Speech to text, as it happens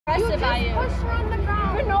aggressive by you. Pushed her on the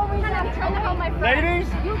ground. For no reason, I'm trying to help my friend. Ladies,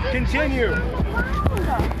 continue.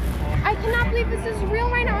 I cannot believe this is real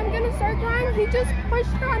right now. I'm gonna start crying. He just pushed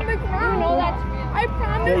her on the ground. You know that's real. I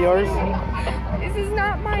promise. Is that yours? This is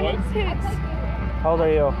not mine. It's his. How old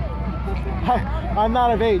are you? I'm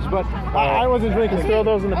not of age, but I wasn't drinking. Just throw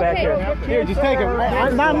those in the back here. Here, just take them.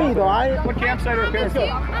 Not me, though. What campsite are her parents at?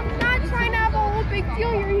 I'm not trying to have a whole big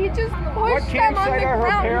deal here. He just pushed them on the campsite are her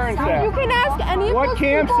ground. parents at? You can ask any of What those people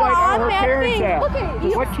campsite are on her that parents thing. at? Look at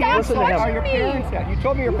you. What campsite are your parents at? You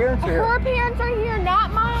told me your parents are here. Her parents are here,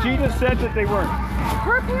 not mine. She just said that they weren't.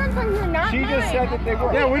 Her parents are here, not She mine. just said that they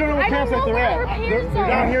weren't. Yeah, we don't know what campsite they're at. They're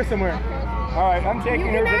down here somewhere. All right, I'm taking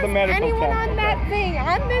her to the medical anyone tent. on that thing,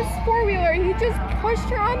 on this four-wheeler, he just pushed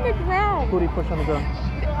her on the ground. Who did he push on the ground?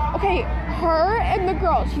 Okay, her and the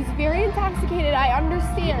girl. She's very intoxicated, I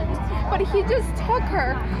understand. But he just took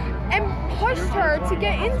her and pushed her to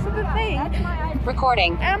get into the thing.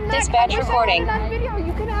 Recording. Dispatch recording. On video.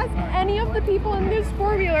 You can ask any of the people in this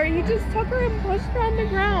four-wheeler. He just took her and pushed her on the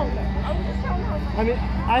ground. I mean,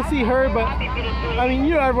 I see her, but I mean,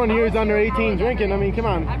 you know, everyone here is under 18 drinking. I mean, come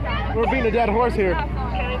on, we're beating a dead horse here.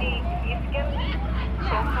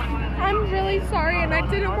 I'm really sorry, and I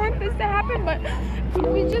didn't want this to happen, but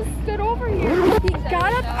we just stood over here. He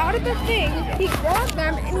got up out of the thing, he grabbed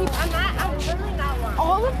them, and I'm literally not lying.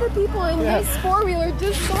 All of the people in this four-wheeler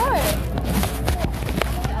just saw it.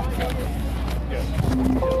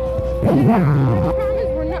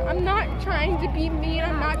 I'm not trying to be mean,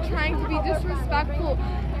 I'm not trying to be disrespectful.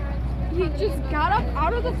 He just got up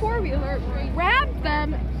out of the four-wheeler, grabbed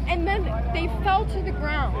them, and then they fell to the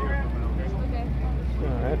ground. Okay. All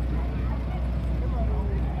right.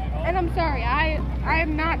 And I'm sorry, I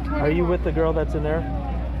am not totally Are you wrong. with the girl that's in there?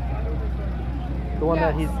 The one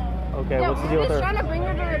that he's... Okay, Yeah, what's the deal with we're her? just trying to bring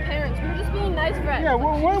her to her parents. We're just being nice friends. Yeah,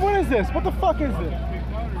 what is this? What the fuck is this?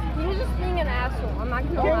 He was just being an asshole. I'm not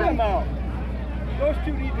gonna Get them lie. out. Those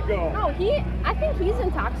two need to go. No, I think he's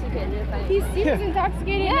intoxicated. He seems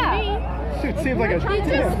intoxicated to me. Shit seems like a... He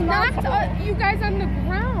just knocked you guys on the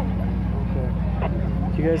ground.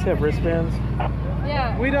 Okay. Do you guys have wristbands?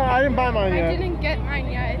 Yeah. We don't. I didn't buy mine yet. I didn't get mine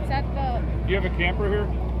yet. It's at the... Do you have a camper here?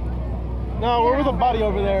 No, we're with a buddy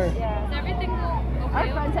over there. Yeah. Is everything okay? Our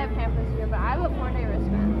friends have campers here, but I have a 4-day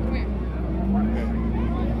wristband. Come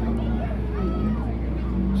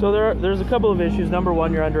here. So there's a couple of issues. Number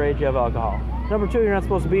one, you're underage, you have alcohol. Number two, you're not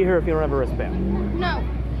supposed to be here if you don't have a wristband. No.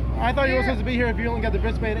 I thought you were supposed to be here if you only got the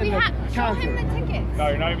wristband in the Show concert. him the tickets. No,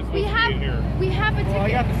 you're not even supposed to be in here. We have a ticket. Well,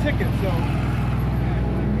 I got the ticket, so...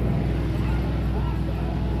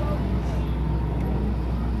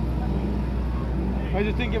 I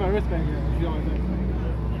just didn't get my wristband here. That's the only thing.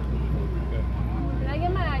 Did I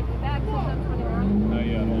get my ID back since I'm 21? Not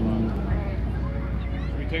yet, hold on.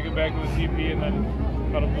 Should we take it back to the CP and then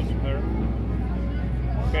cut them loose from there?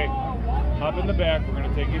 Okay, hop in the back. We're going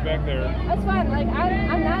to take you back there. That's fine. Like,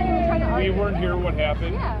 I'm not even trying to We argue. weren't here what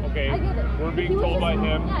happened. Yeah, Okay, I get it. we're being He was told by just-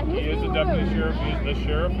 him. yeah, he was He is a being deputy rude. sheriff. He is the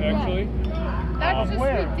sheriff, actually. That's just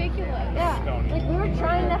where? ridiculous. Yeah. County. Like, we were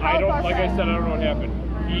trying to help I don't, our like I friends. said, I don't know what happened.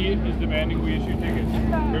 He is demanding we issue tickets.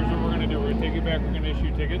 Here's what we're going to do. We're going to take it back. We're going to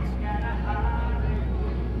issue tickets.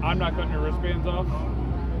 I'm not cutting your wristbands off.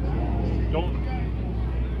 Don't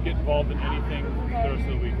get involved in anything the rest of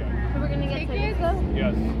the weekend. So we're going to get tickets?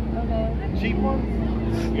 Yes. Okay. Cheap ones?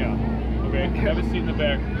 Yeah. Okay. Have a seat in the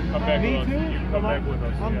back. Come back Me with too? us. You can come back with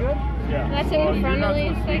us. I'm yeah. good? Yeah. Can I sit in Well, front you're at not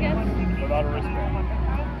least, supposed to I guess? without a wristband.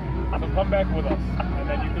 So come back with us, and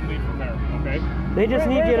then you can leave from there. Okay? They just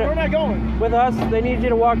need you We're to... not going. With us, they need you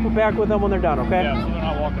to walk back with them when they're done, okay? Yeah. So they're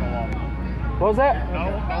not walking along. What was that? No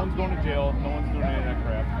one's going to jail. No one's doing any of that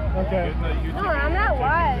crap. Okay. Getting the YouTube No, I'm not taken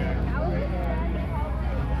wild. back.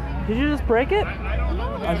 Did you just break it? I don't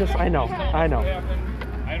know. I know.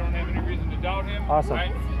 I don't have any reason to doubt him. Awesome.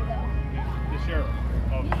 He's the sheriff of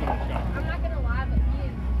Sumner County. I'm not going to lie, but he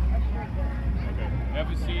is a stricter. Okay. Have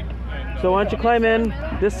a seat. And, So why don't you climb in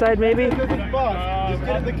this side maybe? This is boss. Just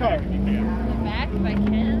get in the car. You can. Back if I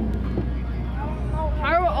can.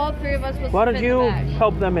 How are all three of us supposed Why to don't fit in you the back?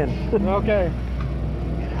 help them in? Okay.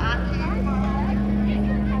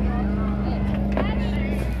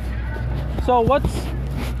 So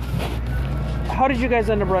how did you guys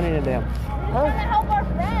end up running into him? Huh? Help our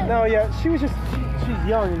friends. No, yeah, she's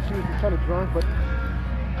young and she was kind of drunk, but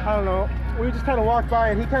I don't know. We just kind of walked by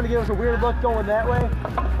and he kind of gave us a weird look going that way.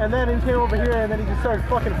 And then he came over here and then he just started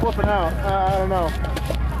fucking flipping out. I don't know.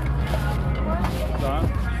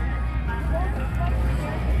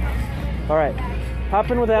 All right, hop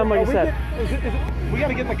in with them like you said. We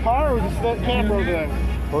gotta get in the car or just that camper over there?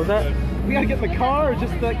 What was that? We gotta get in the car or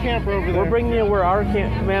just that camper over there? We're bringing you where our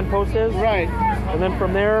command post is. Right. and then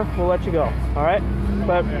from there we'll let you go. All right?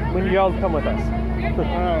 But we need y'all to come with us.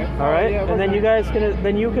 All right? Yeah, And then you guys can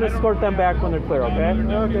escort them back when they're clear. Okay?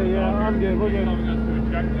 Okay, yeah, I'm good. We're good. I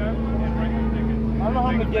don't know how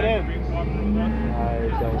I'm gonna get in. I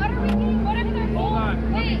don't. What if they're Hold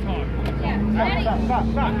on, let me talk. Yeah, Eddie. Stop.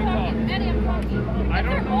 Eddie, I'm talking. I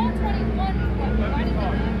don't They're know. all 21. Let me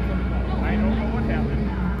talk. I don't know what happened.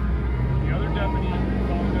 The other deputy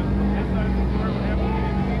told us from his side of the story what happened. He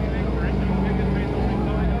didn't see anything or issuing tickets based on what he's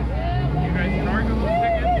telling us. You guys can argue those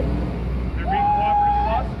tickets. They're being cooperative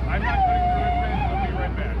with us. I'm not cutting the wristbands. They'll be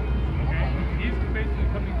right back. Okay? He's basically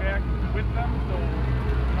coming back with them, so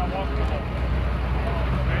I'm not walking alone.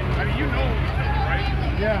 Okay? I mean, you know what he's saying, right?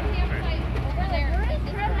 Yeah. Over there.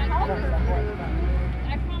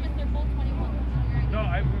 I promise they're both 21. No,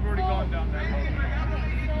 we've already gone down that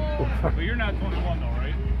road. But you're not 21 though,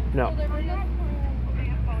 right? No.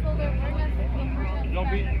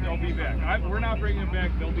 They'll be back. We're not bringing them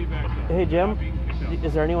back. They'll be back. Though. Hey Jim, They're not being kicked out.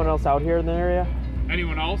 is there anyone else out here in the area?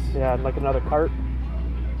 Anyone else? Yeah, like another cart.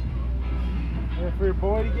 And for your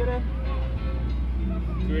boy to get in?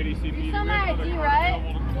 280 CP. You saw my ID,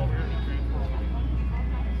 right?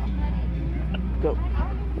 Go.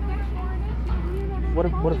 What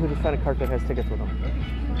if we just find a cart that has tickets with them?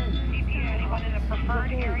 Anyone in a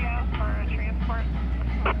preferred area for a transport?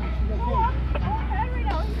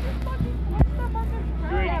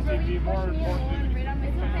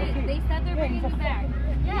 They said they're bringing you back.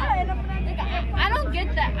 Yeah, I don't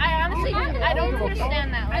get that. I honestly, I don't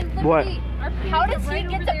understand that. Like, What? how does he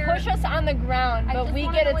get to push us on the ground, but we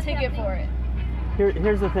get a ticket for it?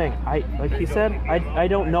 Here's the thing. Like he said, I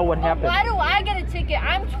don't know what happened. Why do I get a ticket?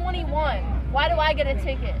 I'm 21. Why do I get a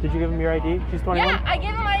ticket? Did you give him your ID? She's 21? Yeah, I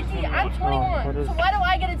give him ID. I'm 21. So why do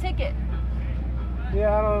I get a ticket?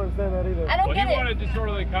 Yeah, I don't understand that either. I don't get He it. wanted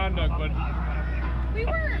disorderly conduct, but We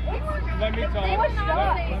were. let me talk. They were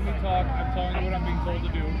not. Let me talk. I'm telling you what I'm being told to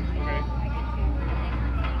do. Okay.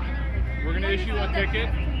 We're gonna issue a ticket,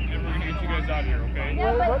 and we're gonna get you guys out of here. Okay.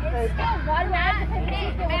 Yeah, but What? it's still one man.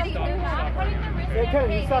 Hey,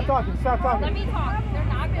 Kevin, you stop talking. Stop talking. Let me talk. They're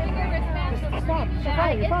not putting your wristbands. Stop. You're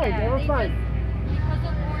fine. You're fine. Everyone's fine. Because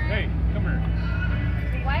of Warren. Hey, come here.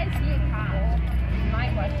 Why is he a cop? My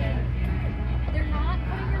question. They're not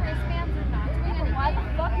putting your wristbands. They're not doing it. Why the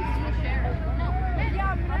fuck is he a sheriff? No.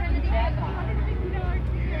 Yeah, I'm not in the bag.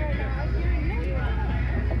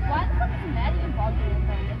 Why the fuck is Maddie involved in this?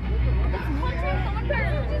 It's punching someone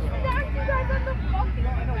back. Just stacked you guys on the fucking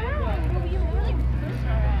ground. You really pushed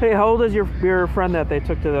her. Hey, how old is your friend that they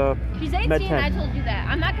took to the She's 18, Med I 10? told you that.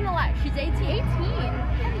 I'm not gonna lie. She's 18. 18?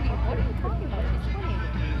 What are you talking about? She's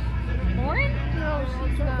 20. Lauren? No,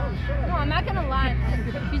 she's not. No, I'm not gonna lie.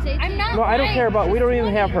 She's 18. I'm not No, I don't lying. care about. We She's don't even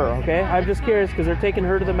 20. have her. Okay, I'm just curious because they're taking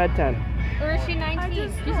her to the Med 10. Or is she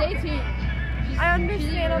 19? She's 18. I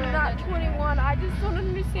understand I'm not 21. I just don't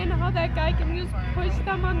understand how that guy can just push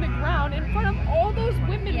them on the ground in front of all those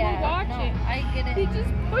women who are watching. No, I get it. He just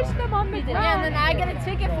pushed them on the ground. Yeah, and then I get a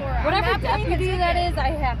ticket for it. Whatever deputy that is, I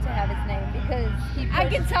have to have his name because he I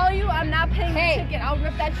can tell you I'm not paying Hey. the ticket. I'll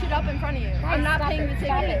rip that shit up in front of you. I'm not paying the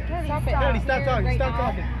ticket. Stop it. Daddy, stop talking. Stop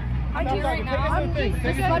talking. I'm Stop here right talking. now. Take us to the thing. Take Just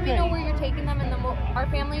us to let the me know thing. where you're taking them, and then our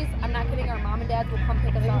families. I'm not kidding. Our mom and dads will come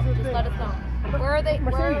pick us up. Just let us know. Where are they?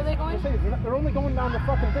 Where are they going? Mercedes, they're only going down the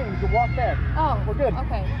fucking thing. You can walk back. Oh, We're good.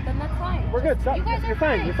 Okay, then that's fine. We're good. Stop. You guys are You're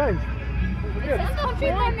fine. You're fine. We're good. It's country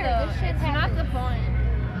Point, wonder. though. This shit's It's not the happening.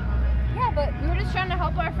 point. Yeah, but We were just trying to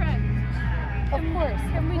help our friends. of course.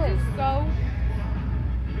 Can we just go?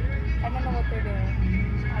 I don't know what they're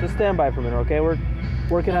doing. Just stand by for a minute, okay? We're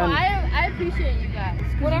working No, on. I appreciate you guys.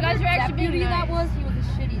 'Cause you Whatever guys are actually being deputy nice. that was, he was a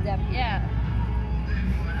shitty deputy. Yeah.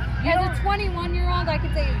 As a 21-year-old, I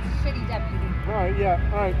could say he's a shitty deputy. All right. Yeah.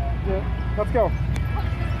 All right. Yeah. Let's go.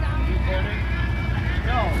 Recording?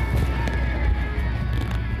 No.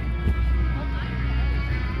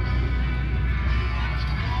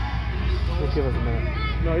 Just give us a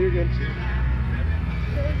minute. No, you're good.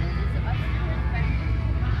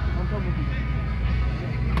 I'm coming with you.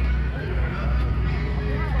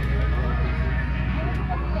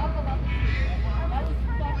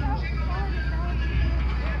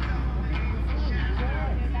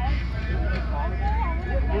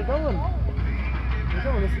 We're going. We're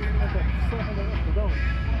going. This is okay. Stay on the left. We're going.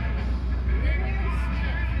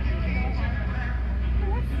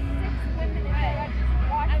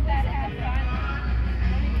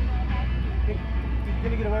 He's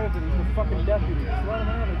gonna get away with it. He's a fucking deputy. Just let him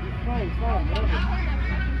have it. He's fine. He's fine. Whatever.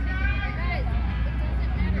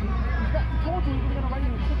 He told you he was gonna write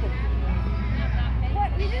you a ticket. What?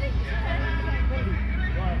 We didn't. Baby.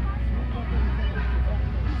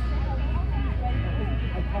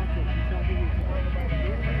 I talked to him. He's not giving you a ticket.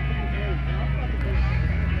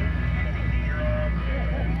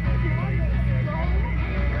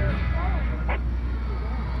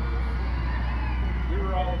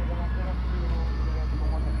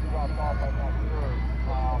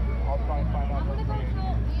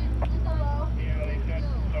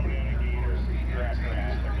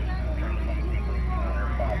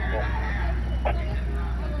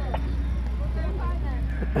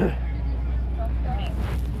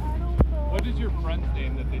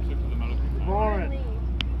 stain that they took to the medical center. Lauren.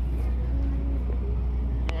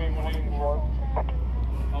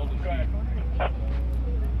 I'll just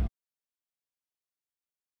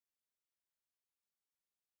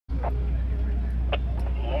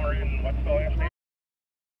Lauren, what's the last name?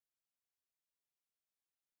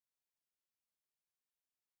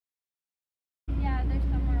 Yeah, there's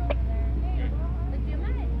somewhere over there. But do you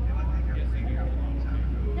mind?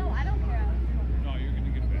 No, I don't care. No, you're gonna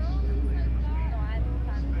get back. No, I'm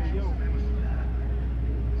fine.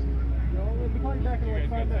 Yo, we'll be calling back in You like guys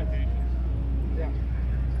 5 got minutes. citations? Yeah.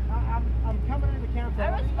 I'm coming in the campsite.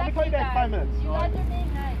 I Let me respect call you you back in guys. 5 minutes. You guys are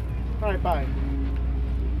being nice. All right, bye.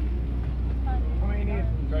 How many you need?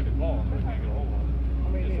 Tried to call, but I can't get a hold of him. How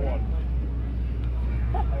many you Just need? one.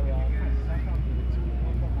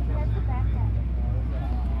 That's the backpack.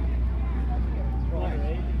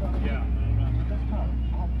 Yeah.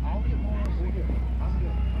 I'll get more. I'm good.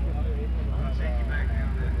 I'll take you back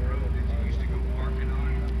down that road that you used to go parking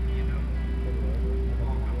on, you know.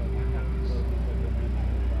 Walk up the windows.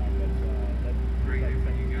 Great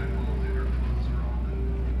when you got all that her clothes are on.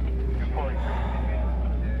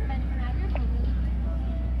 Ben, can I have your phone?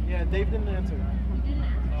 Yeah, Dave didn't answer. You didn't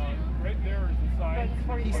ask. Right there is the sign.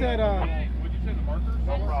 He said, Would you say the marker?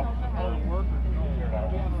 No problem. Oh, the worker. No.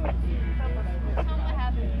 Tell them what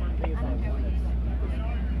happened. I don't care what you say.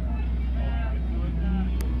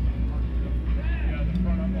 Yeah, the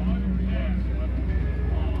front of the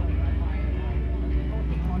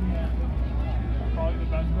probably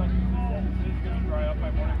the best bet. It's going to dry up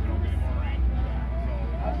by morning if we don't get any more rain.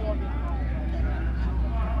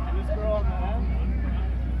 this girl on the end?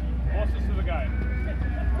 Closest to the guy.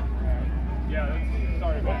 Yeah, that's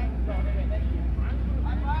sorry, man.